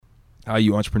Hi,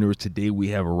 you entrepreneurs. Today we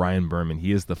have Ryan Berman.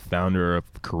 He is the founder of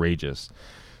Courageous.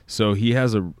 So he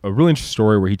has a really interesting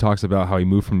story where he talks about how he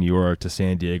moved from New York to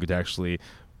San Diego to actually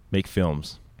make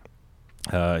films.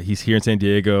 He's here in San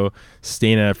Diego,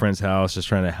 staying at a friend's house, just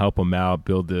trying to help him out,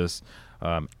 build this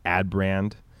ad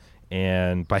brand.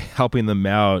 And by helping them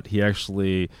out, he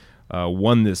actually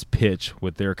won this pitch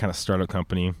with their kind of startup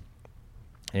company.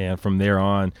 And from there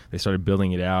on, they started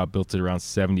building it out, built it around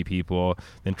 70 people,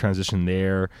 then transitioned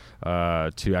there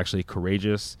to actually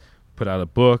Courageous, put out a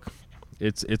book.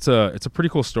 It's a pretty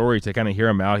cool story to kind of hear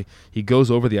him out. He goes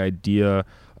over the idea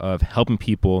of helping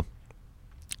people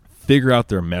figure out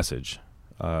their message.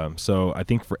 So I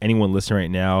think for anyone listening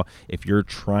right now, if you're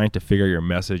trying to figure out your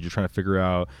message, you're trying to figure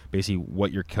out basically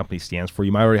what your company stands for.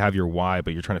 You might already have your why,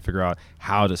 but you're trying to figure out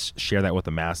how to share that with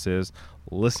the masses.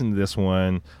 Listen to this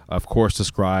one. Of course,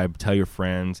 subscribe, tell your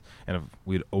friends, and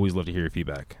we'd always love to hear your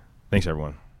feedback. Thanks,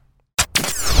 everyone.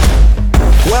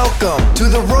 Welcome to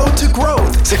the road to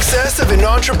growth, success of an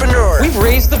entrepreneur. We've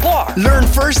raised the bar. Learn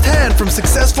firsthand from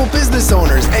successful business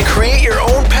owners and create your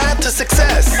own path to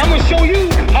success. I'm going to show you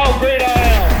how great I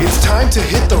am. It's time to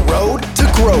hit the road to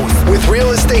growth with real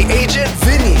estate agent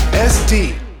Vinny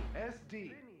SD.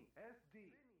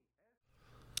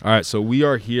 All right, so we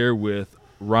are here with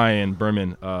Ryan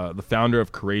Berman, the founder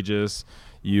of Courageous.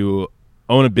 You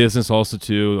own a business also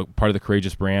too, part of the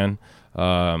Courageous brand,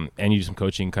 and you do some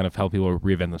coaching, kind of help people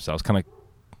reinvent themselves. Kind of,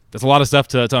 that's a lot of stuff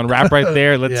to unwrap right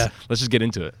there. Let's just get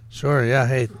into it. Sure. Yeah.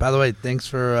 Hey, by the way, thanks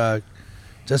for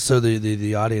just so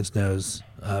the audience knows,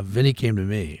 Vinny came to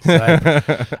me. So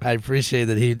I appreciate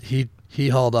that he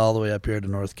hauled all the way up here to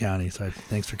North County. So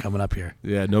thanks for coming up here.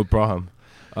 Yeah, no problem.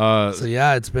 So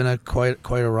yeah, it's been quite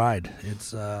a ride.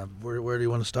 It's where do you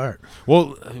want to start?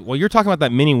 Well, you're talking about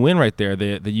that mini win right there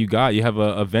that you got. You have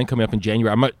an event coming up in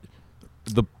January.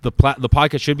 The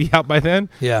podcast should be out by then.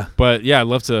 Yeah. But yeah, I'd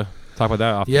love to talk about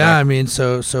that. Yeah, I mean,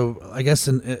 so I guess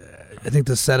I think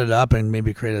to set it up and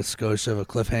maybe create a skosh of a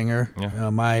cliffhanger.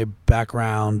 Yeah. My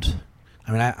background.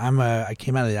 I mean, I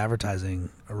came out of the advertising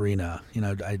arena.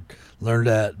 I learned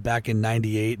that back in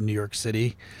 '98 in New York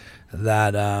City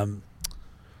that.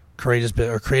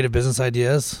 Creative business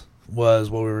ideas was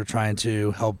what we were trying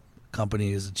to help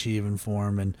companies achieve and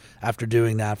form. And after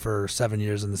doing that for 7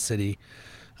 years in the city,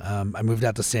 I moved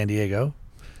out to San Diego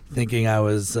thinking I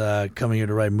was coming here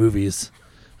to write movies,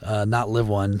 not live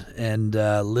one. And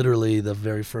literally the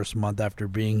very first month after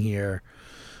being here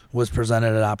was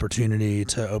presented an opportunity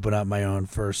to open up my own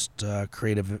first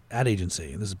creative ad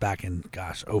agency. This is back in,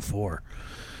 '04.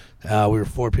 We were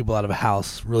 4 people out of a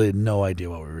house, really had no idea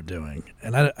what we were doing.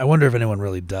 And I wonder if anyone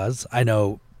really does. I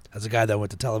know as a guy that went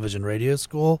to television radio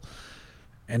school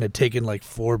and had taken like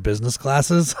 4 business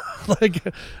classes, like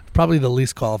probably the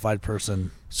least qualified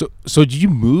person. So did you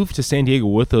move to San Diego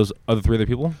with those other 3 other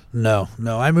people? No,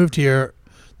 I moved here.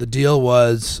 The deal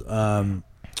was, so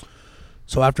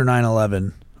after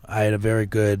 9/11, I had a very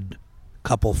good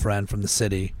couple friend from the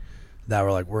city that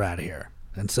were like, we're out of here.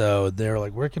 And so they were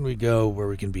like, where can we go where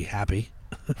we can be happy?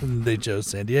 And they chose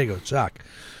San Diego. Shock.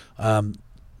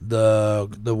 The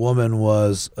woman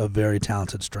was a very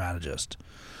talented strategist,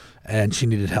 and she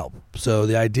needed help. So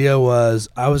the idea was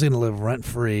I was going to live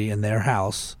rent-free in their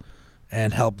house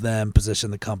and help them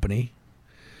position the company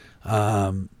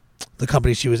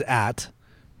she was at.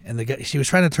 And she was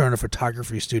trying to turn a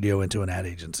photography studio into an ad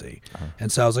agency. Uh-huh.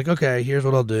 And so I was like, okay, here's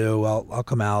what I'll do. I'll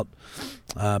come out,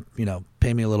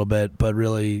 pay me a little bit, but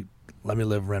really let me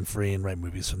live rent free and write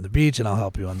movies from the beach, and I'll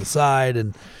help you on the side.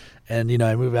 And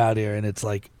I move out here, and it's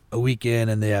like a weekend,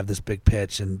 and they have this big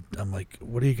pitch, and I'm like,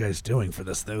 what are you guys doing for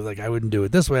this? They're like, I wouldn't do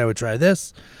it this way. I would try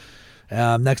this.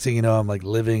 Next thing you know, I'm like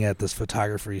living at this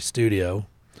photography studio.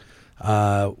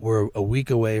 We're a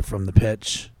week away from the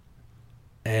pitch.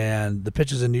 And the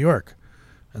pitch is in New York.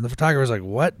 And the photographer's like,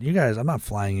 what? You guys, I'm not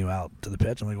flying you out to the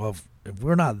pitch. I'm like, well, if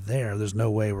we're not there, there's no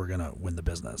way we're going to win the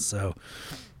business. So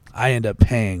I end up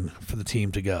paying for the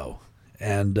team to go.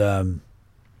 And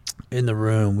in the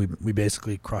room, we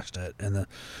basically crushed it. And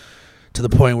to the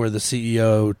point where the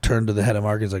CEO turned to the head of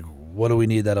marketing and was like, what do we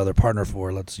need that other partner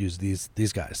for? Let's use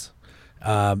these guys.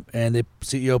 And the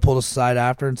CEO pulled us aside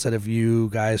after and said, if you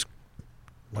guys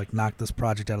knock this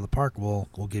project out of the park, we'll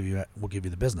give you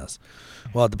the business.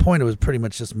 Well, at the point, it was pretty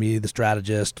much just me, the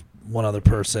strategist, one other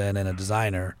person, and a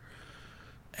designer.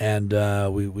 And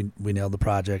we nailed the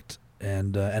project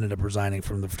and ended up resigning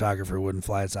from the photographer who wouldn't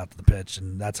fly us out to the pitch.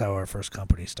 And that's how our first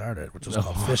company started, which was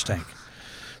called Fish Tank.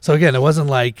 So again, it wasn't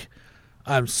like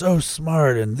I'm so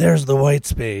smart and there's the white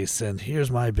space and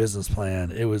here's my business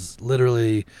plan. It was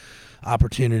literally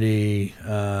opportunity,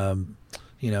 a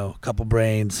couple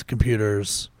brains,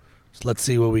 computers, let's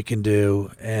see what we can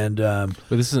do. And But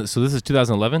this is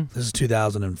 2011. this is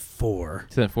 2004.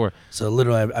 2004. So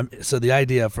literally, so the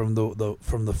idea from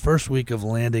the first week of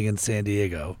landing in San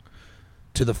Diego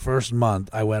to the first month,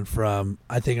 I went from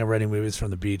I think I'm writing movies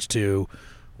from the beach to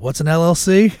what's an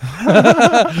LLC,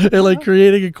 and like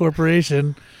creating a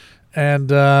corporation. And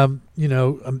the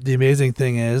amazing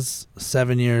thing is,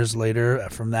 7 years later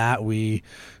from that, I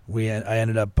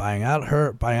ended up buying out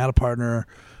a partner.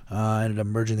 I ended up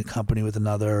merging the company with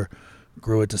another,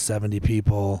 grew it to 70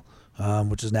 people,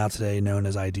 which is now today known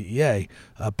as IDEA,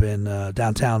 up in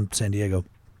downtown San Diego.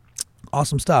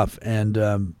 Awesome stuff. And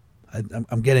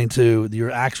I'm getting to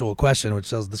your actual question, which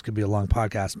says this could be a long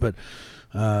podcast, but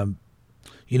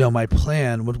my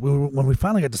plan when we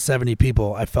finally got to 70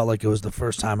 people, I felt like it was the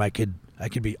first time I could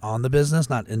be on the business,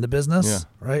 not in the business,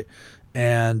 right?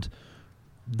 And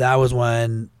that was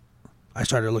when I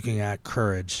started looking at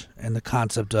courage and the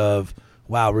concept of,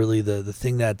 wow, really the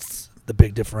thing that's the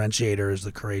big differentiator is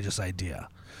the courageous idea.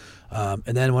 And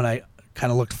then when I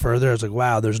kind of looked further, I was like,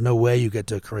 wow, there's no way you get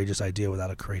to a courageous idea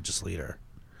without a courageous leader.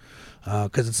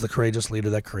 Because it's the courageous leader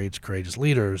that creates courageous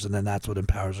leaders, and then that's what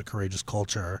empowers a courageous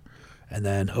culture. And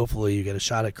then hopefully you get a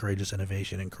shot at courageous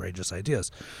innovation and courageous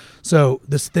ideas. So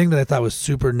this thing that I thought was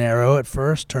super narrow at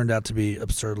first turned out to be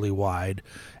absurdly wide.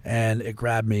 And it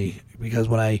grabbed me because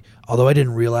although I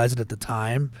didn't realize it at the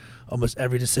time, almost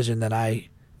every decision that I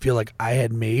feel like I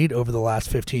had made over the last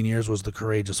 15 years was the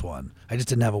courageous one. I just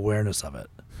didn't have awareness of it.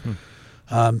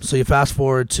 So you fast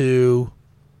forward to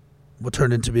what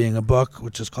turned into being a book,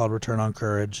 which is called Return on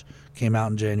Courage, came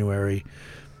out in January.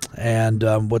 And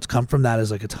what's come from that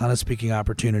is like a ton of speaking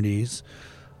opportunities.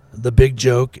 The big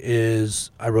joke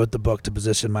is I wrote the book to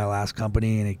position my last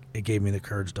company, and it gave me the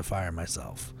courage to fire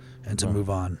myself and to move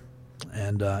on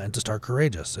and to start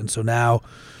Courageous. And so now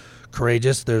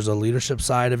Courageous, there's a leadership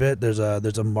side of it. There's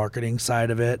a marketing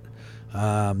side of it.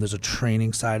 There's a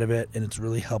training side of it, and it's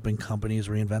really helping companies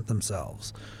reinvent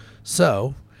themselves.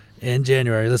 So in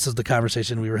January, this is the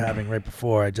conversation we were having right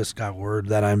before. I just got word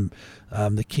that I'm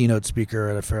the keynote speaker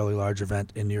at a fairly large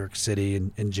event in New York City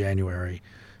in January.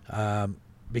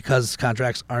 Because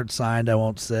contracts aren't signed, I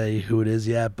won't say who it is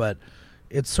yet, but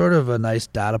it's sort of a nice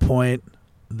data point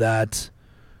that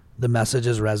the message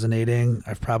is resonating.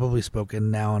 I've probably spoken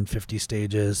now on 50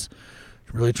 stages,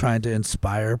 really trying to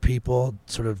inspire people,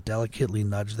 sort of delicately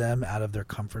nudge them out of their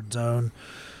comfort zone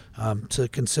to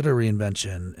consider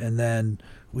reinvention. And then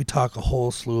we talk a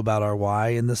whole slew about our why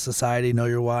in this society. Know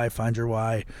your why, find your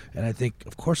why. And I think,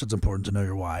 of course, it's important to know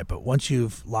your why. But once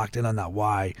you've locked in on that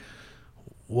why,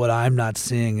 what I'm not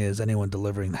seeing is anyone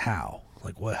delivering the how.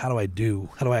 Like, how do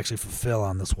I actually fulfill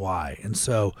on this why? And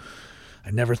so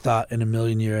I never thought in a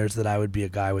million years that I would be a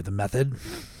guy with a method.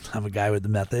 I'm a guy with the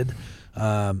method.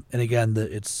 And again,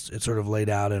 it's sort of laid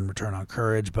out in Return on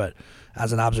Courage. But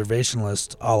as an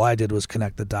observationalist, all I did was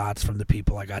connect the dots from the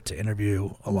people I got to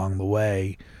interview along the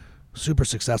way, super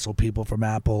successful people from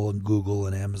Apple and Google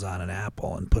and Amazon and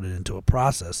Apple, and put it into a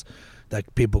process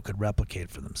that people could replicate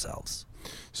for themselves.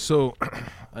 So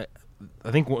I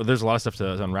think there's a lot of stuff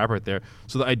to unwrap right there.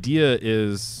 So the idea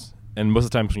is, and most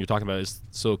of the times when you're talking about it, is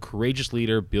so a courageous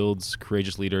leader builds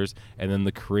courageous leaders, and then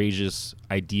the courageous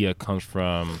idea comes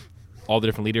from all the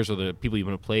different leaders or the people you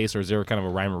put in place, or is there kind of a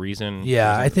rhyme or reason?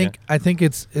 Yeah, I think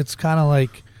it's kind of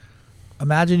like,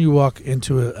 imagine you walk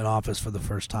into an office for the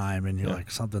first time and you're like,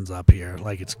 something's up here.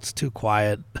 Like it's too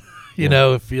quiet.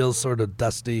 It feels sort of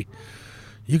dusty.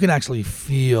 You can actually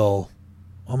feel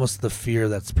almost the fear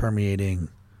that's permeating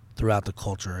throughout the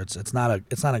culture. It's not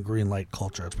a green light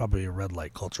culture. It's probably a red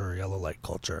light culture or yellow light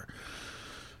culture.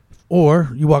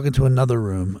 Or you walk into another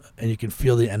room and you can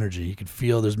feel the energy. You can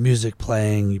feel there's music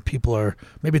playing. People are,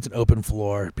 maybe it's an open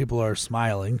floor. People are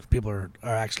smiling. People are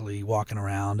actually walking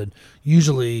around. And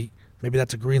usually maybe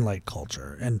that's a green light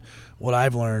culture. And what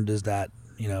I've learned is that,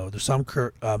 there's some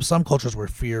cultures where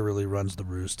fear really runs the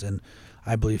roost. And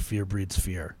I believe fear breeds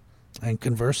fear. And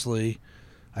conversely,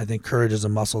 I think courage is a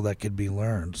muscle that could be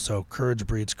learned. So courage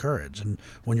breeds courage. And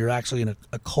when you're actually in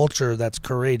a culture that's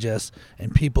courageous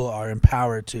and people are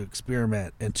empowered to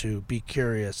experiment and to be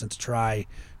curious and to try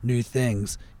new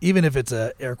things, even if it's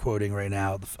air quoting right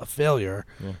now, a failure,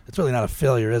 it's really not a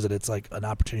failure, is it? It's like an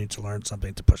opportunity to learn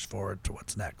something, to push forward to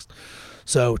what's next.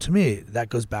 So to me, that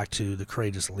goes back to the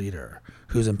courageous leader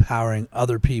who's empowering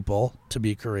other people to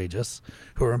be courageous,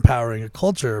 who are empowering a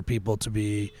culture of people to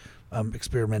be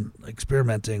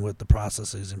experimenting with the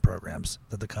processes and programs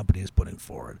that the company is putting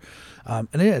forward.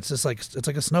 It's just like it's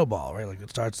like a snowball, right? Like it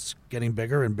starts getting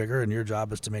bigger and bigger, and your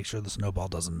job is to make sure the snowball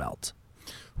doesn't melt.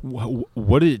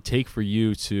 What did it take for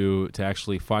you to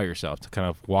actually fire yourself, to kind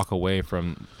of walk away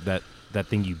from that that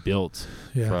thing you built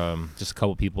Yeah. from just a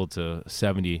couple people to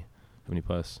 70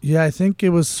 plus? Yeah, I think it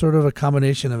was sort of a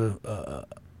combination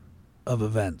of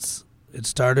events. It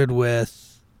started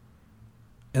with,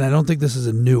 and I don't think this is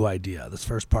a new idea, this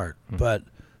first part, but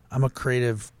I'm a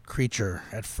creative creature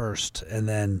at first, and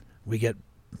then we get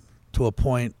to a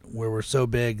point where we're so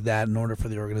big that in order for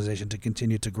the organization to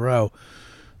continue to grow,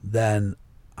 then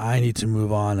I need to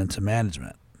move on into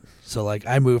management. So like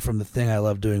I moved from the thing I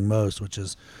love doing most, which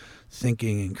is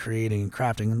thinking and creating and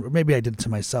crafting, or maybe I did it to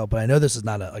myself, but I know this is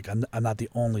not I'm not the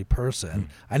only person.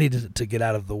 I needed to get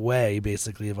out of the way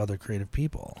basically of other creative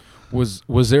people. Was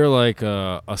there like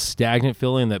a stagnant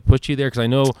feeling that put you there? Because I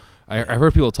know I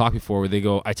heard people talk before where they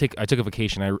go, I took a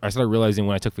vacation. I started realizing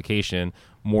when I took vacation,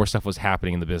 more stuff was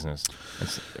happening in the business.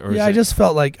 I just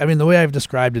felt like, I mean, the way I've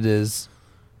described it is,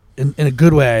 in a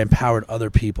good way, I empowered other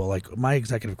people. Like my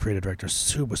executive creative director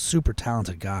was super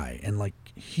talented guy, and like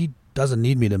he doesn't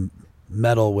need me to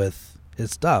meddle with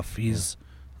his stuff.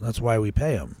 That's why we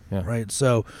pay him, right?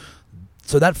 So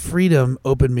that freedom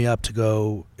opened me up to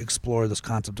go explore this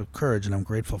concept of courage, and I'm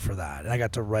grateful for that. And I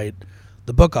got to write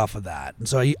the book off of that. And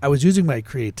so I was using my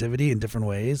creativity in different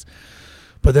ways.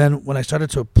 But then when I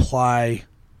started to apply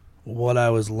what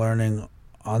I was learning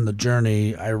on the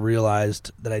journey, I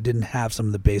realized that I didn't have some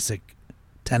of the basic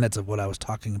tenets of what I was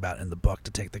talking about in the book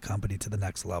to take the company to the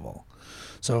next level.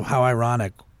 So how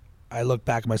ironic. I look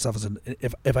back at myself as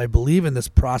if I believe in this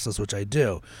process, which I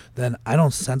do, then I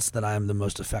don't sense that I'm the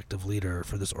most effective leader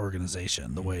for this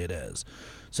organization the way it is.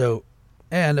 So,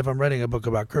 and if I'm writing a book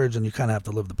about courage, then you kind of have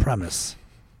to live the premise,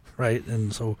 right?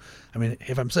 And so, I mean,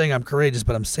 if I'm saying I'm courageous,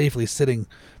 but I'm safely sitting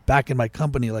back in my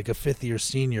company like a fifth-year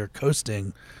senior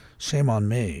coasting, shame on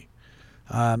me.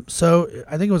 So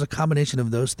I think it was a combination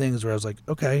of those things where I was like,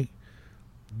 okay,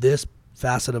 this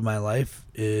facet of my life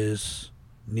is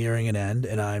nearing an end,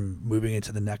 and I'm moving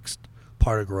into the next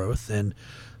part of growth, and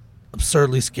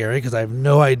absurdly scary because I have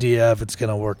no idea if it's going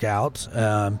to work out.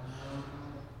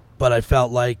 But I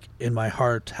felt like in my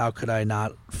heart, how could I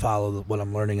not follow what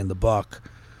I'm learning in the book,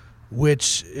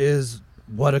 which is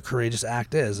what a courageous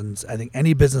act is. And I think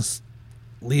any business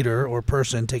leader or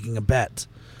person taking a bet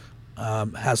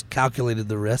has calculated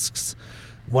the risks.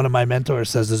 One of my mentors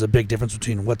says there's a big difference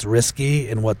between what's risky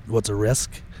and what's a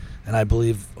risk. And I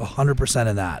believe 100%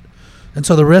 in that. And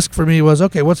so the risk for me was,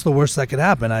 okay, what's the worst that could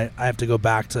happen? I have to go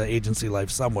back to agency life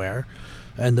somewhere.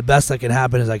 And the best that can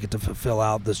happen is I get to fulfill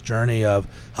out this journey of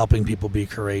helping people be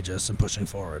courageous and pushing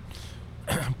forward.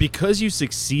 Because you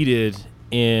succeeded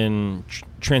in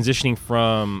transitioning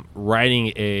from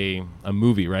writing a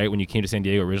movie, right, when you came to San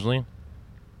Diego originally,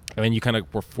 and then you kind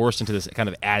of were forced into this kind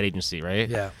of ad agency, right?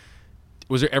 Yeah.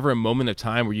 Was there ever a moment of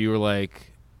time where you were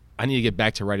like, I need to get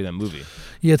back to writing that movie?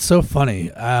 Yeah, it's so funny.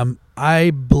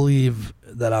 I believe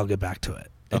that I'll get back to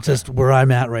it. It's just where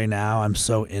I'm at right now. I'm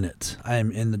so in it. I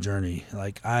am in the journey.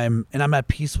 Like I'm at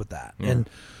peace with that. And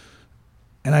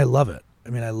I love it. I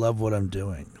mean, I love what I'm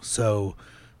doing. So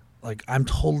like I'm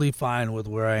totally fine with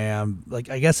where I am. Like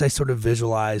I guess I sort of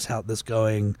visualize how this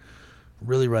going,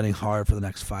 really running hard for the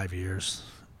next 5 years,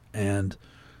 and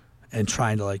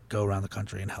trying to like go around the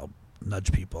country and help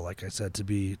nudge people, like I said, to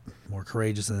be more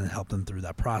courageous and then help them through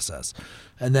that process.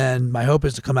 And then my hope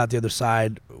is to come out the other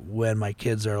side when my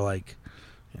kids are like,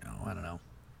 I don't know,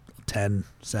 10,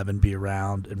 7, be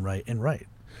around and write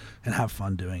and have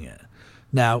fun doing it.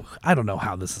 Now, I don't know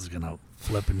how this is going to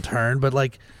flip and turn, but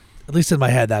like, at least in my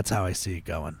head, that's how I see it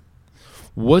going.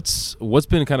 What's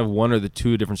been kind of one or the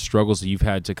two different struggles that you've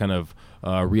had to kind of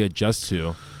readjust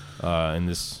to in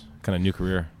this kind of new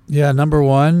career? Yeah, number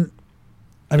one,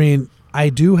 I mean, I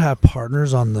do have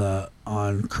partners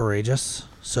on Courageous.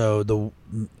 So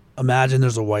imagine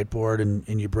there's a whiteboard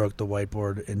and you broke the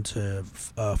whiteboard into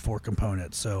 4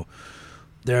 components. So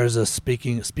there's a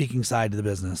speaking side to the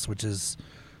business, which is,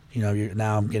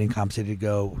 now I'm getting compensated to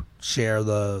go share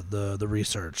the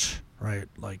research, right?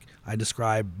 Like I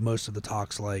describe most of the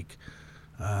talks like,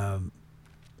 the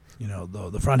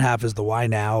front half is the why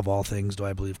now of all things. Do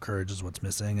I believe courage is what's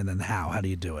missing? And then how do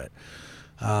you do it?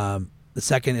 The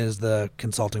second is the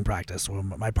consulting practice. Well,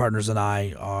 my partners and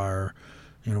I are,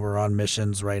 we're on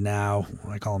missions right now.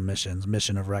 I call them missions,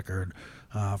 mission of record,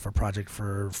 for project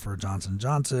for Johnson &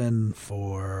 Johnson,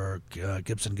 for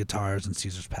Gibson Guitars and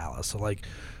Caesar's Palace. So like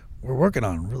we're working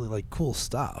on really like cool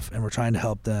stuff, and we're trying to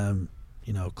help them,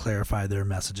 clarify their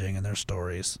messaging and their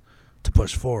stories to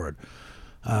push forward.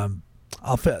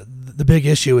 The big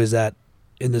issue is that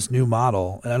in this new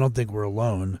model, and I don't think we're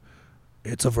alone,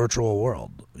 it's a virtual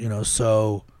world,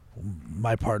 so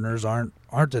my partners aren't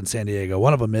in San Diego.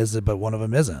 One of them is, but one of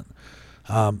them isn't.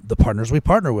 The partners we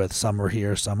partner with, some are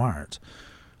here, some aren't.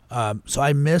 So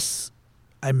I miss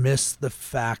I miss the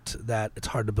fact that it's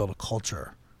hard to build a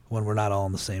culture when we're not all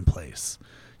in the same place.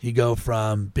 You go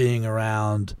from being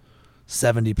around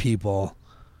 70 people,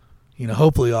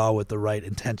 hopefully all with the right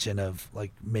intention of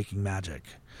like making magic,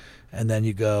 and then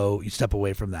you step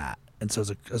away from that. And so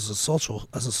as a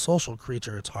social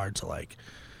creature, it's hard to like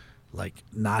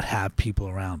not have people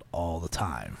around all the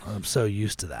time. I'm so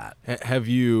used to that. Have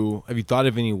you thought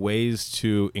of any ways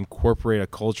to incorporate a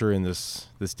culture in this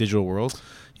digital world?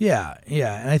 Yeah,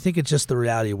 and I think it's just the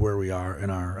reality of where we are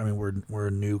we're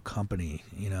a new company,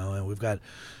 and we've got.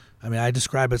 I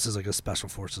describe us as like a special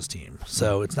forces team.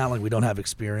 So it's not like we don't have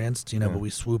experience, but we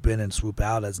swoop in and swoop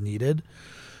out as needed.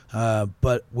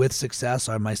 But with success,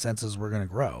 my sense is we're going to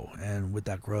grow. And with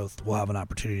that growth, we'll have an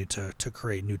opportunity to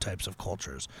create new types of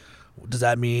cultures. Does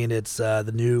that mean it's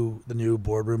the new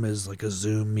boardroom is like a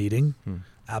Zoom meeting?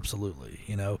 Absolutely.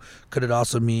 Could it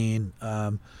also mean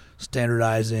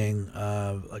standardizing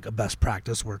like a best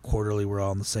practice where quarterly we're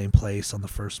all in the same place on the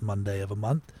first Monday of a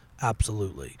month?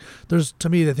 Absolutely. To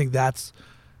me, I think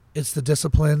it's the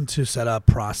discipline to set up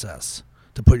process,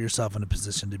 to put yourself in a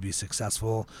position to be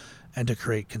successful and to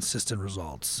create consistent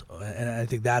results. And I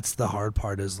think that's the hard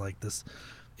part, is like this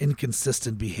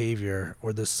inconsistent behavior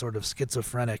or this sort of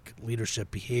schizophrenic leadership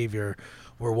behavior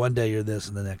where one day you're this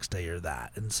and the next day you're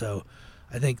that. And so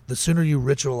I think the sooner you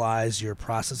ritualize your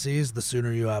processes, the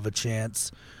sooner you have a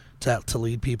chance to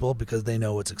lead people because they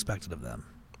know what's expected of them.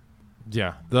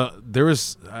 Yeah,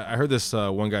 I heard this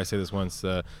one guy say this once.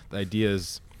 The idea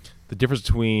is the difference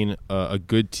between a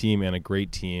good team and a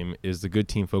great team is the good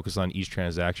team focuses on each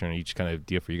transaction or each kind of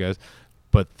deal for you guys,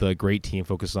 but the great team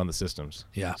focuses on the systems.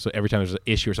 Yeah. So every time there's an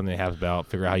issue or something they have about,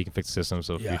 figure out how you can fix the systems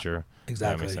for the future.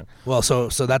 Exactly. Well, so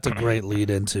that's a great lead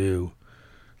into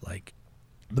like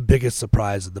the biggest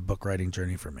surprise of the book writing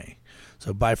journey for me.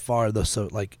 So by far,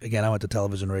 again, I went to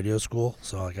television radio school,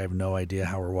 so like I have no idea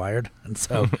how we're wired. And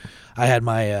so I had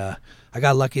I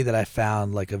got lucky that I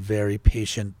found like a very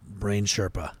patient brain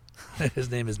Sherpa.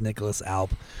 His name is Nicholas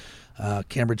Alp,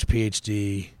 Cambridge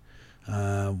PhD.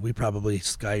 We probably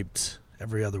Skyped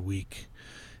every other week.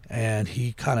 And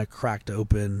he kind of cracked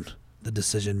open the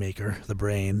decision maker, the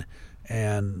brain,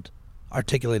 and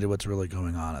articulated what's really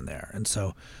going on in there. And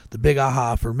so the big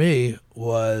aha for me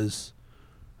was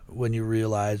when you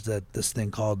realize that this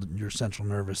thing called your central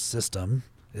nervous system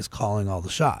is calling all the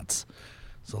shots.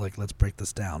 So like, let's break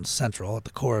this down. Central, at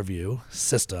the core of you,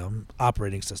 system,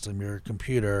 operating system, your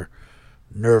computer,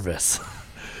 nervous.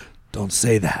 Don't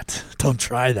say that. Don't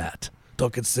try that.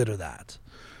 Don't consider that.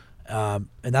 And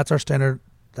that's our standard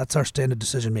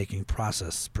decision-making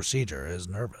procedure is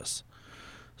nervous.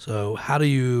 So how do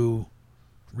you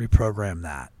reprogram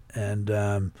that? And,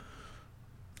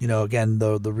 again,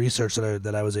 the research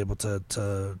that I was able to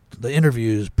the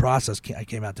interviews process, I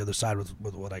came out the other side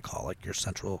with what I call like your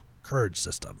central courage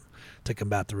system to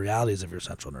combat the realities of your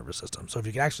central nervous system. So if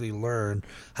you can actually learn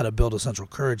how to build a central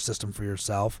courage system for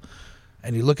yourself,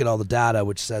 and you look at all the data,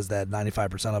 which says that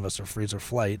 95% of us are freeze or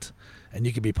flight, and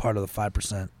you could be part of the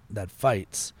 5% that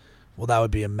fights, well, that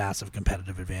would be a massive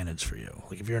competitive advantage for you.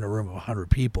 Like if you're in a room of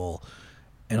 100 people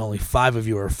and only 5 of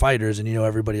you are fighters and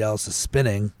everybody else is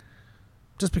spinning,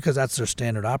 just because that's their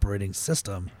standard operating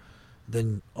system,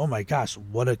 then, oh my gosh,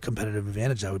 what a competitive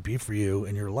advantage that would be for you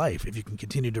in your life if you can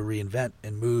continue to reinvent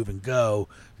and move and go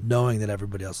knowing that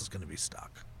everybody else is going to be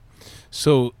stuck.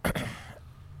 So,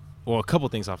 well, a couple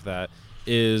things off that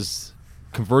is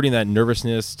converting that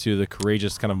nervousness to the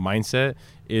courageous kind of mindset.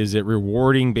 Is it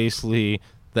rewarding basically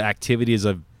the activities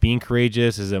of being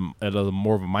courageous? Is it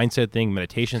more of a mindset thing,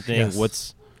 meditation thing?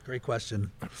 Yes. Great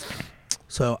question.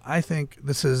 So I think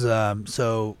this is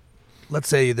so let's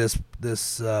say this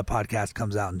podcast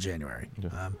comes out in January.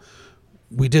 Yeah.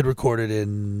 We did record it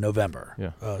in November.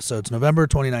 Yeah. So it's November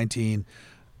 2019.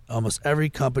 Almost every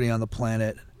company on the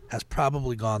planet has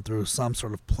probably gone through some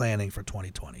sort of planning for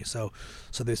 2020. So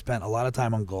they spent a lot of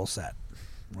time on goal set,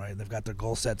 right? They've got their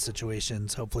goal set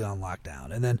situations, hopefully on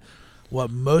lockdown. And then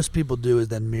what most people do is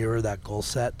then mirror that goal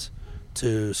set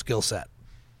to skill set.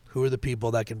 Who are the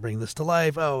people that can bring this to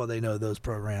life? Oh, well, they know those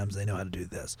programs. They know how to do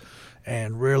this.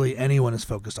 And rarely anyone is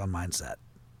focused on mindset.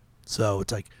 So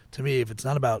it's like, to me, if it's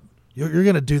not about, you're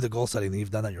going to do the goal setting,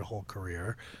 you've done that your whole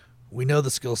career. We know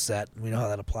the skill set. We know how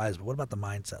that applies. But what about the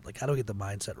mindset? Like, how do we get the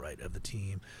mindset right of the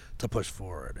team to push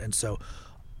forward? And so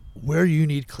where you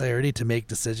need clarity to make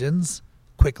decisions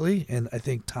quickly, and I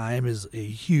think time is a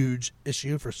huge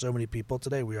issue for so many people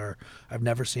today. I've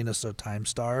never seen us so time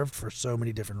starved for so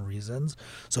many different reasons.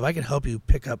 So if I can help you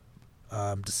pick up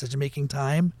decision-making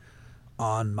time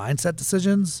on mindset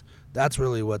decisions, that's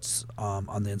really what's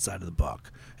on the inside of the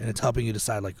book. And it's helping you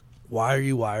decide, like, why are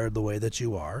you wired the way that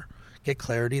you are? get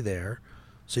clarity there,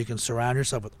 so you can surround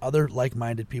yourself with other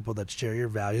like-minded people that share your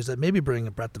values, that maybe bring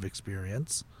a breadth of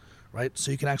experience, right?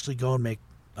 So you can actually go and make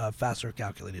faster,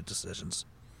 calculated decisions.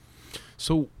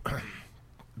 So,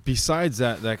 besides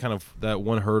that kind of that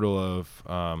one hurdle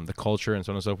of the culture and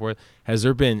so on and so forth, has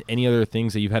there been any other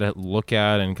things that you've had to look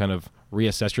at and kind of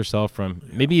reassess yourself from?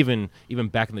 Maybe even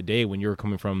back in the day when you were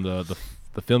coming from the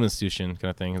film institution kind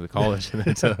of thing, the college. And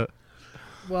then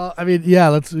Well, I mean, yeah,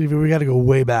 we got to go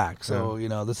way back. So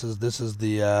this is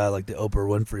the like the Oprah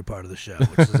Winfrey part of the show,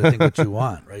 which is I think what you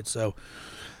want, right?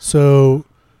 So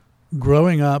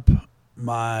growing up,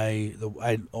 I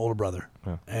had an older brother,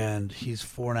 and he's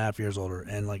 4.5 years older.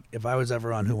 And like, if I was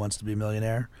ever on Who Wants to Be a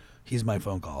Millionaire, he's my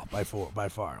phone call by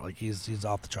far. Like he's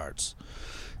off the charts.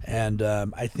 And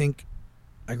I think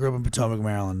I grew up in Potomac,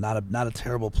 Maryland. Not a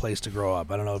terrible place to grow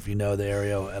up. I don't know if you know the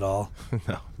area at all.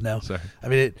 No. Sorry. I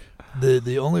mean,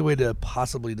 the only way to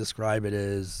possibly describe it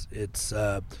is it's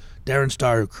Darren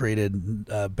Star, who created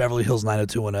Beverly Hills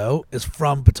 90210, is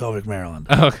from Potomac, Maryland.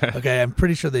 Okay. I'm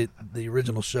pretty sure the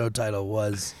original show title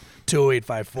was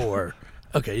 20854.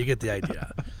 Okay, you get the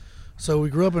idea. So we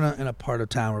grew up in a part of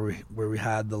town where we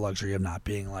had the luxury of not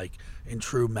being like in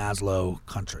true Maslow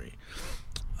country.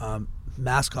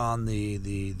 Mask on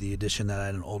the addition that I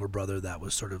had an older brother that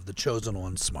was sort of the chosen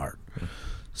one, smart.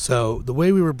 So the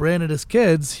way we were branded as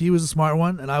kids, he was a smart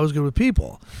one and I was good with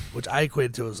people, which I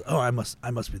equated to as, I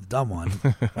must be the dumb one.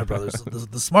 My brother's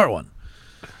the smart one.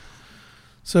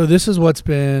 So this is what's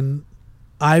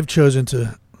I've chosen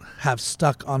to have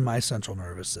stuck on my central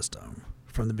nervous system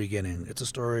from the beginning. It's a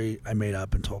story I made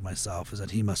up and told myself, is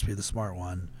that he must be the smart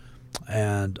one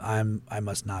and I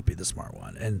must not be the smart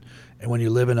one. And when you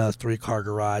live in a 3-car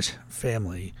garage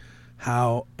family,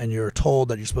 and you're told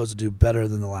that you're supposed to do better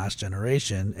than the last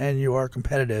generation, and you are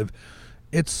competitive,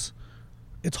 it's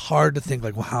hard to think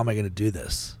like, well, how am I going to do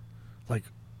this? Like,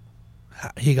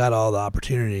 he got all the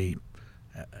opportunity.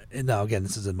 And now, again,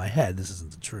 this is in my head. This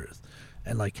isn't the truth.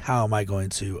 And like, how am I going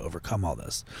to overcome all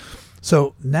this?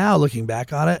 So now looking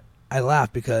back on it, I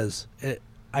laugh because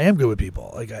I am good with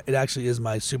people. Like, it actually is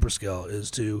my super skill,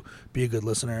 is to be a good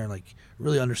listener and like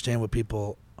really understand what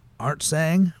people aren't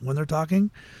saying when they're talking.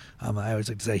 I always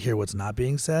like to say, hear what's not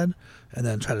being said, and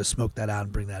then try to smoke that out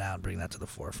and bring that to the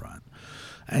forefront.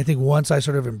 And I think once I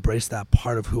sort of embraced that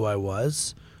part of who I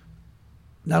was,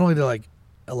 not only to like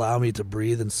allow me to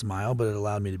breathe and smile, but it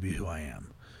allowed me to be who I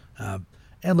am.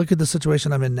 And look at the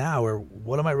situation I'm in now, where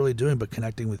what am I really doing but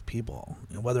connecting with people?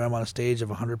 Whether I'm on a stage of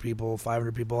 100 people,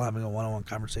 500 people, having a one-on-one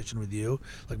conversation with you,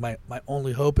 like my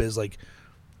only hope is like,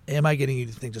 am I getting you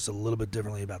to think just a little bit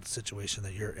differently about the situation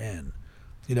that you're in?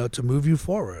 To move you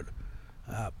forward.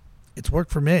 It's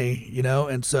worked for me,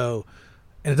 and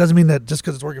it doesn't mean that just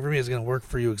because it's working for me, it's going to work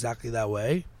for you exactly that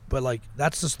way. But like,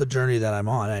 that's just the journey that I'm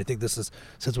on. And I think this is,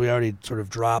 since we already sort of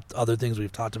dropped other things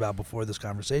we've talked about before this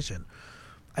conversation,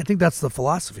 I think that's the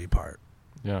philosophy part.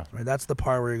 Yeah. Right? That's the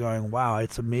part where you're going, wow,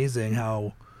 it's amazing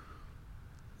how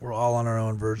we're all on our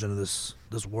own version of this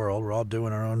world. We're all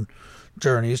doing our own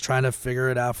journeys, trying to figure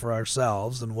it out for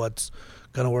ourselves, and what's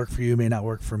going to work for you may not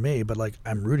work for me, but like,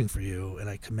 I'm rooting for you and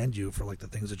I commend you for like the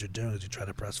things that you're doing as you try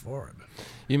to press forward.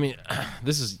 You mean,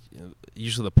 this is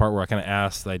usually the part where I kind of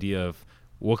ask the idea of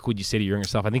what would you say to your younger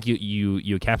self? I think you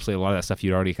encapsulate a lot of that stuff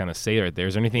you'd already kind of say right there.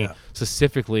 Is there anything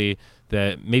specifically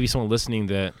that maybe someone listening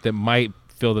that might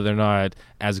feel that they're not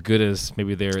as good as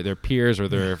maybe their peers or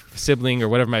their sibling or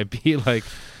whatever it might be like?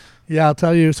 Yeah, I'll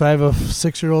tell you. So I have a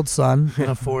 6-year-old son and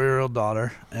a 4-year-old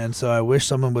daughter. And so I wish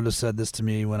someone would have said this to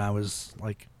me when I was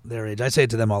like their age. I say it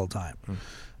to them all the time.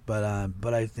 But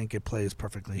I think it plays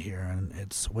perfectly here. And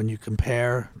it's, when you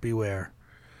compare, beware.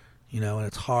 And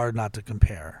it's hard not to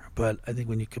compare. But I think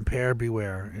when you compare,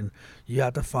 beware. And you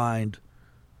have to find,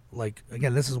 like,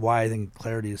 again, this is why I think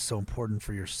clarity is so important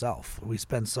for yourself. We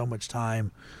spend so much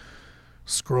time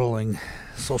scrolling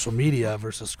social media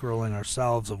versus scrolling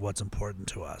ourselves of what's important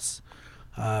to us.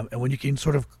 And when you can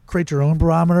sort of create your own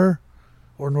barometer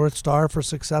or North Star for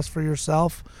success for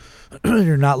yourself,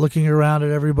 you're not looking around at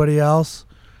everybody else,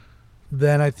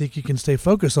 then I think you can stay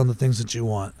focused on the things that you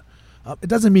want. It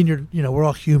doesn't mean we're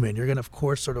all human. You're going to, of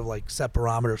course, sort of like set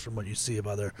barometers from what you see of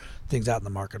other things out in the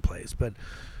marketplace. But,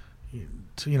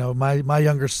 my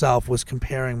younger self was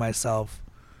comparing myself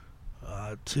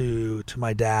to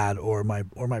my dad or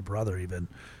my brother even,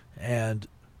 and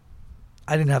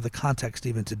I didn't have the context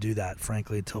even to do that,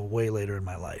 frankly, until way later in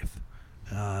my life.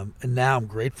 And now I'm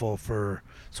grateful for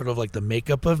sort of like the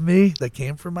makeup of me that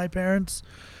came from my parents.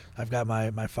 I've got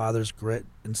my father's grit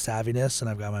and savviness, and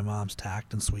I've got my mom's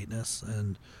tact and sweetness,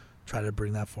 and try to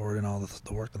bring that forward in all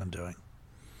the work that I'm doing.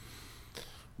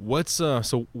 What's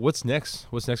next?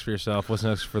 What's next for yourself? What's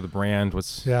next for the brand?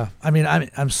 Yeah, I mean,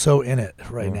 I'm so in it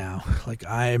right now. Like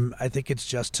I think it's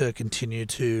just to continue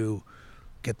to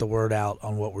get the word out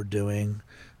on what we're doing,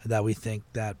 that we think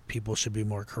that people should be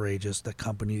more courageous, that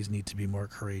companies need to be more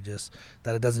courageous,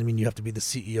 that it doesn't mean you have to be the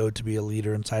CEO to be a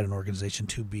leader inside an organization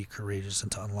to be courageous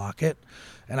and to unlock it.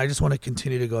 And I just want to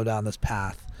continue to go down this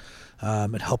path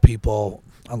and help people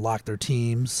unlock their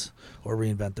teams or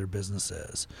reinvent their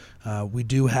businesses. We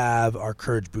do have our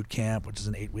Courage Bootcamp, which is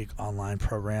an 8-week online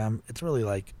program. It's really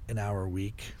like an hour a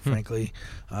week, frankly,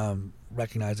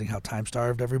 recognizing how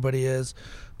time-starved everybody is,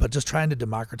 but just trying to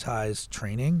democratize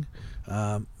training.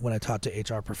 When I talk to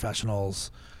HR professionals,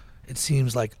 it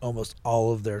seems like almost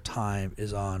all of their time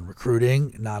is on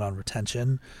recruiting, not on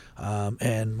retention.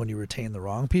 And when you retain the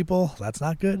wrong people, that's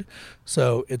not good.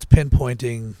 So it's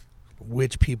pinpointing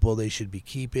which people they should be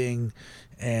keeping,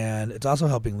 and it's also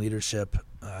helping leadership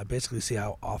basically see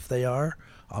how off they are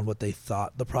on what they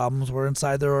thought the problems were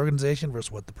inside their organization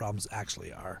versus what the problems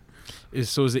actually are.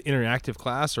 Is it interactive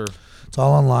class or? It's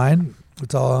all online.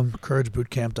 It's all on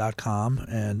couragebootcamp.com,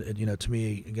 and to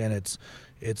me, again,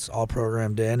 it's all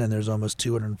programmed in, and there's almost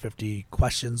 250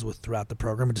 questions throughout the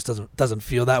program. It just doesn't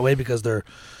feel that way because they're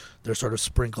sort of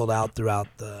sprinkled out throughout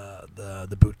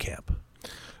the boot camp.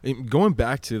 Going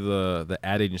back to the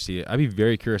ad agency, I'd be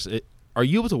very curious. Are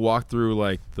you able to walk through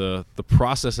like the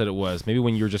process that it was, maybe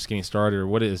when you were just getting started or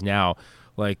what it is now?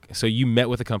 Like, so you met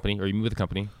with a company, or you meet with a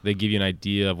company, they give you an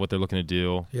idea of what they're looking to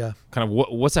do. Yeah. Kind of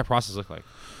what's that process look like?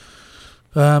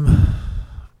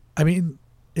 I mean,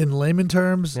 in layman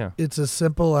terms, It's as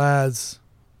simple as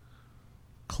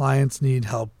clients need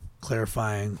help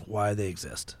clarifying why they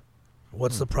exist.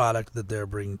 What's the product that they're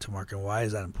bringing to market? Why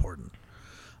is that important?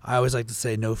 I always like to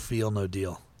say no feel, no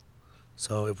deal.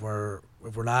 So if we're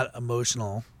not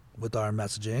emotional with our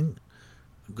messaging,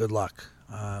 good luck.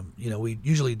 We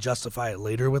usually justify it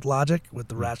later with logic, with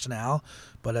the rationale,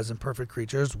 but as imperfect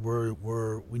creatures,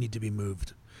 we need to be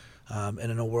moved. And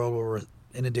in a world where we're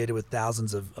inundated with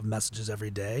thousands of messages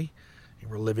every day, and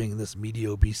we're living in this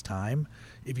media obese time,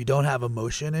 if you don't have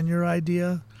emotion in your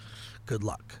idea, good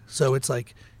luck. So it's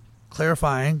like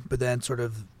clarifying, but then sort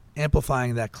of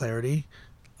amplifying that clarity,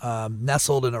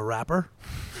 nestled in a wrapper,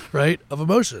 right, of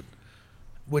emotion,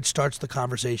 which starts the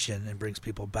conversation and brings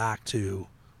people back to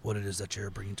what it is that you're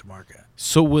bringing to market.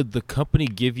 So would the company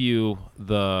give you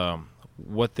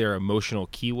what their emotional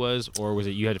key was, or was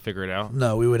it you had to figure it out?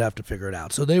 No, we would have to figure it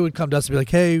out. So they would come to us and be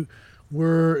like, hey,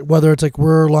 whether it's like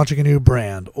we're launching a new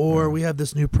brand, or we have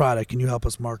this new product, can you help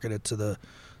us market it to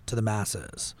the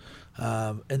masses?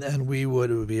 And then it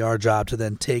would be our job to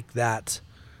then take that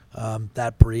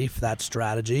brief, that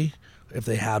strategy, if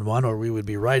they had one, or we would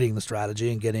be writing the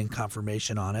strategy and getting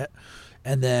confirmation on it,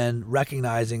 and then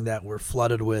recognizing that we're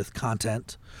flooded with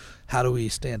content. How do we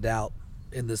stand out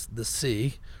in the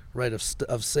sea, right,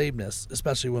 of sameness,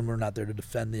 especially when we're not there to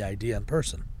defend the idea in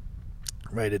person,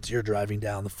 right? It's you're driving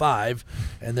down the 5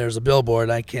 and there's a billboard,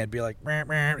 and I can't be like, meh,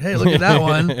 meh, hey, look at that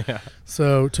one.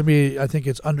 So to me, I think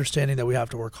it's understanding that we have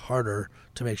to work harder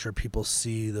to make sure people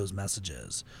see those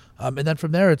messages. And then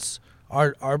from there, it's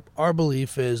our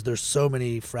belief is there's so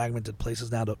many fragmented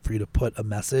places now for you to put a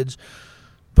message,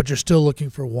 but you're still looking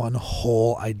for one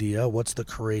whole idea. What's the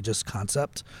courageous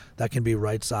concept that can be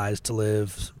right-sized to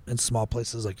live in small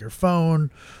places like your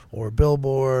phone or a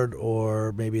billboard,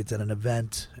 or maybe it's at an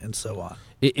event, and so on.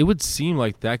 It would seem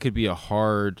like that could be a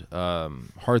hard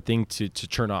thing to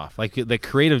churn off. Like when the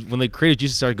creative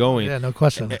juices start going. Yeah, no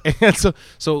question. And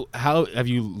so how have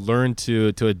you learned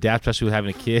to adapt, especially with having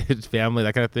a kid, family,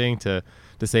 that kind of thing, to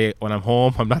say when I'm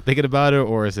home, I'm not thinking about it,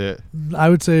 or is it? I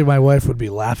would say my wife would be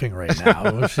laughing right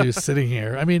now if she was sitting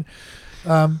here. I mean,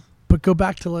 but go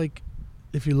back to like,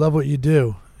 if you love what you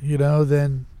do,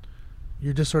 then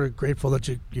you're just sort of grateful that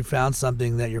you found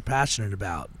something that you're passionate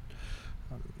about.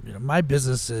 My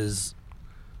business is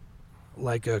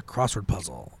like a crossword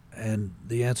puzzle, and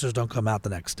the answers don't come out the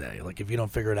next day. Like if you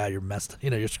don't figure it out, you're messed.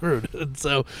 You're screwed. And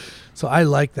so I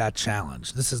like that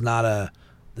challenge. This is not a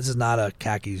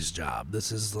khakis job.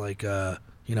 This is like an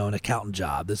accountant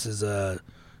job. This is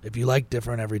if you like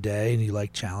different every day and you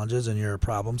like challenges and you're a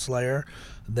problem slayer,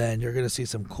 then you're going to see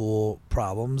some cool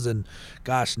problems. And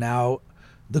gosh, now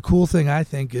the cool thing I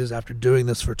think is after doing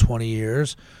this for 20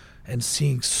 years and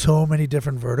seeing so many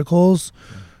different verticals,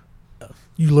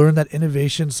 you learn that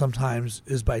innovation sometimes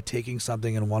is by taking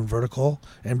something in one vertical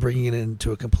and bringing it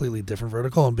into a completely different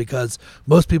vertical. And because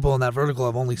most people in that vertical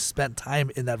have only spent time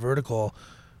in that vertical,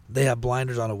 they have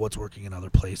blinders on what's working in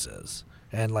other places.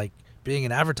 And like being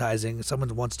in advertising,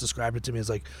 someone once described it to me as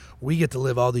like, we get to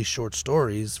live all these short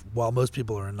stories while most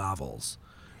people are in novels.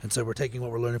 And so we're taking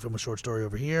what we're learning from a short story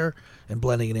over here and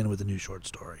blending it in with a new short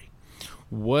story.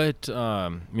 What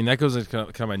that goes into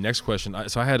kind of my next question.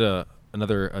 So I had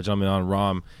another gentleman on,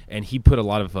 Ram, and he put a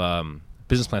lot of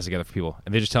business plans together for people,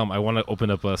 and they just tell him, I want to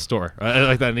open up a store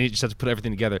like that, and he just has to put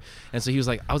everything together. And so he was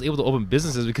like, I was able to open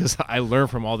businesses because I learned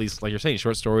from all these, like you're saying,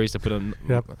 short stories to put in.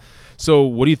 Yep. So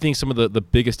what do you think some of the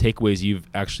biggest takeaways you've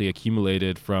actually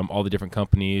accumulated from all the different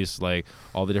companies, like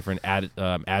all the different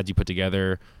ads you put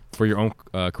together for your own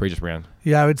Courageous brand?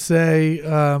 Yeah, I would say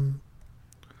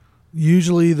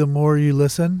usually the more you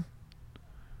listen,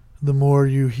 the more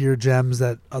you hear gems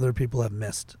that other people have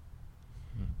missed.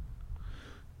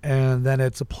 And then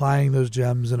it's applying those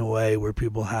gems in a way where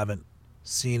people haven't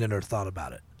seen it or thought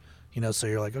about it. So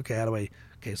you're like, okay,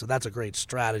 so that's a great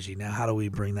strategy. Now, how do we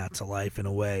bring that to life in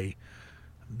a way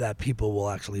that people will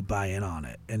actually buy in on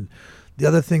it? And the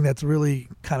other thing that's really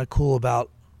kind of cool about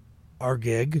our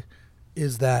gig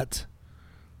is that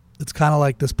it's kind of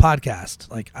like this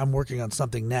podcast. Like, I'm working on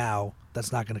something now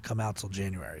that's not going to come out till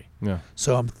January. Yeah.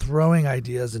 So I'm throwing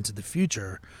ideas into the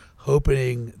future,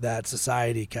 hoping that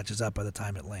society catches up by the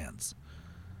time it lands,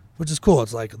 which is cool.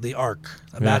 It's like the arc.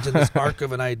 Imagine this arc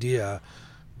of an idea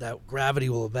that gravity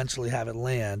will eventually have it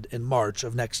land in March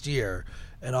of next year.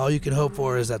 And all you can hope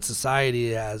for is that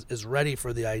society is ready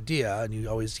for the idea. And you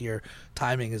always hear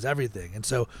timing is everything. And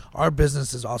so our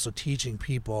business is also teaching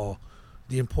people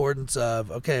the importance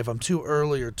of, okay, if I'm too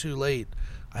early or too late,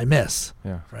 I miss.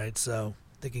 Yeah. Right. So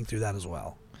thinking through that as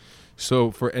well.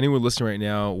 So for anyone listening right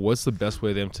now, what's the best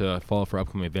way for them to follow for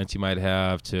upcoming events you might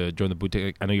have, to join the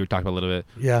boutique? I know you were talking about a little bit.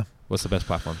 Yeah. What's the best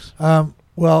platforms?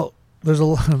 Well, there's a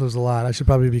lot. I should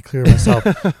probably be clear myself.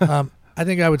 I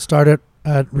think I would start it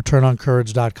at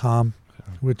returnoncourage.com,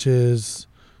 which is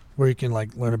where you can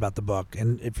learn about the book.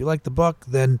 And if you like the book,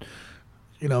 then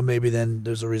maybe then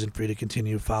there's a reason for you to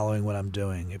continue following what I'm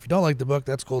doing. If you don't like the book,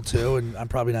 that's cool too, and I'm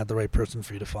probably not the right person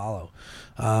for you to follow.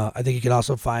 I think you can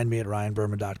also find me at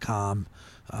ryanberman.com.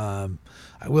 I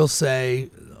will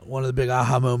say one of the big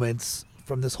aha moments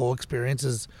from this whole experience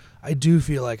is I do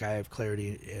feel like I have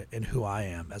clarity in who I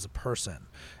am as a person.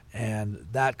 And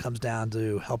that comes down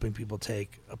to helping people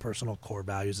take a personal core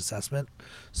values assessment.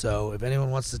 So if anyone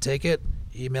wants to take it,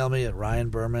 email me at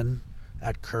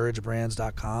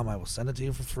ryanberman@couragebrands.com. I will send it to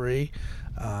you for free.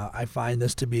 I find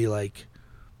this to be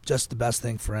just the best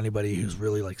thing for anybody who's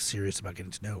really serious about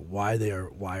getting to know why they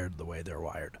are wired the way they're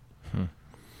wired.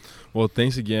 Well,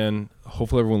 thanks again.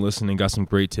 Hopefully everyone listening got some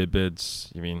great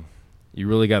tidbits. You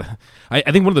really got to...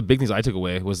 I think one of the big things I took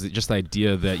away was just the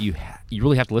idea that you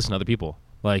really have to listen to other people.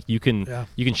 You can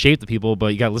shape the people,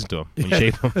 but you got to listen to them when you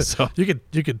shape them. So you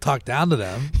could talk down to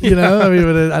them, but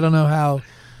I don't know how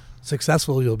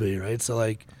successful you'll be, right? So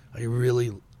are you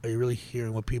really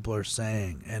hearing what people are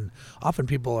saying? And often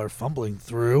people are fumbling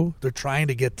through. They're trying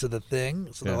to get to the thing,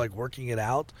 so they're working it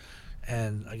out.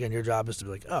 And again, your job is to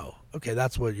be oh, okay,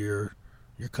 that's what you're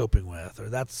coping with, or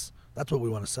that's what we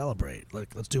want to celebrate.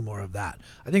 Let's do more of that.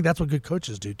 I think that's what good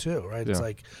coaches do too, right? Yeah.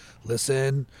 It's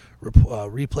listen,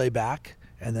 replay back,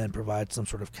 and then provide some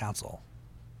sort of counsel.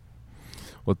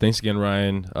 Well, thanks again,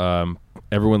 Ryan.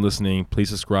 Everyone listening, please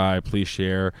subscribe, please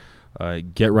share,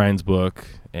 get Ryan's book,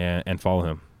 and follow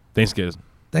him. Thanks, guys.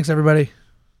 Thanks, everybody.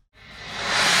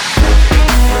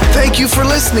 Thank you for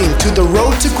listening to The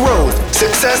Road to Growth,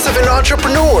 Success of an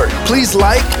Entrepreneur. Please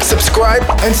like, subscribe,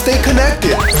 and stay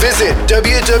connected. Visit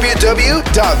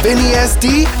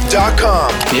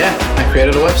www.vinnySD.com. Yeah, I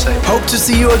created a website. Hope to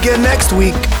see you again next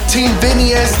week. Team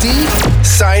Vinny SD,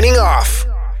 signing off.